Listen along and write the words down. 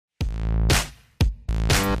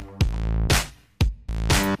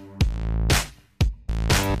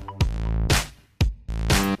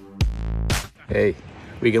Hey,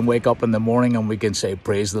 we can wake up in the morning and we can say,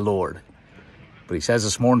 praise the Lord. But he says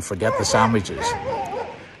this morning, forget the sandwiches.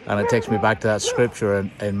 And it takes me back to that scripture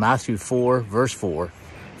in Matthew 4, verse 4.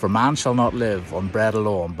 For man shall not live on bread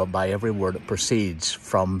alone, but by every word that proceeds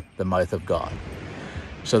from the mouth of God.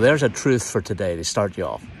 So there's a truth for today to start you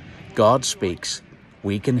off. God speaks,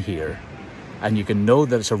 we can hear, and you can know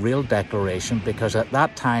that it's a real declaration because at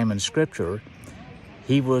that time in scripture,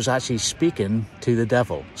 he was actually speaking to the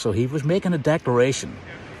devil. So he was making a declaration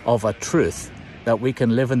of a truth that we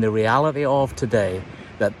can live in the reality of today,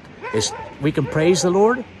 that is, we can praise the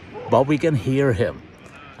Lord, but we can hear him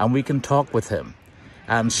and we can talk with him.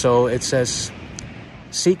 And so it says,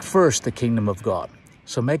 seek first the kingdom of God.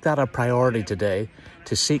 So make that a priority today,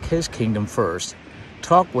 to seek his kingdom first,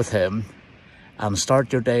 talk with him, and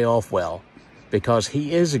start your day off well, because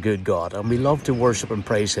he is a good God and we love to worship and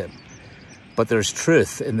praise him. But there's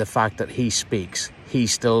truth in the fact that he speaks, he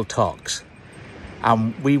still talks.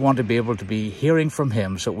 And we want to be able to be hearing from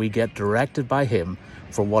him so we get directed by him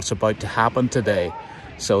for what's about to happen today.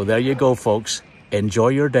 So there you go, folks. Enjoy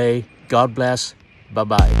your day. God bless.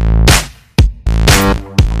 Bye-bye.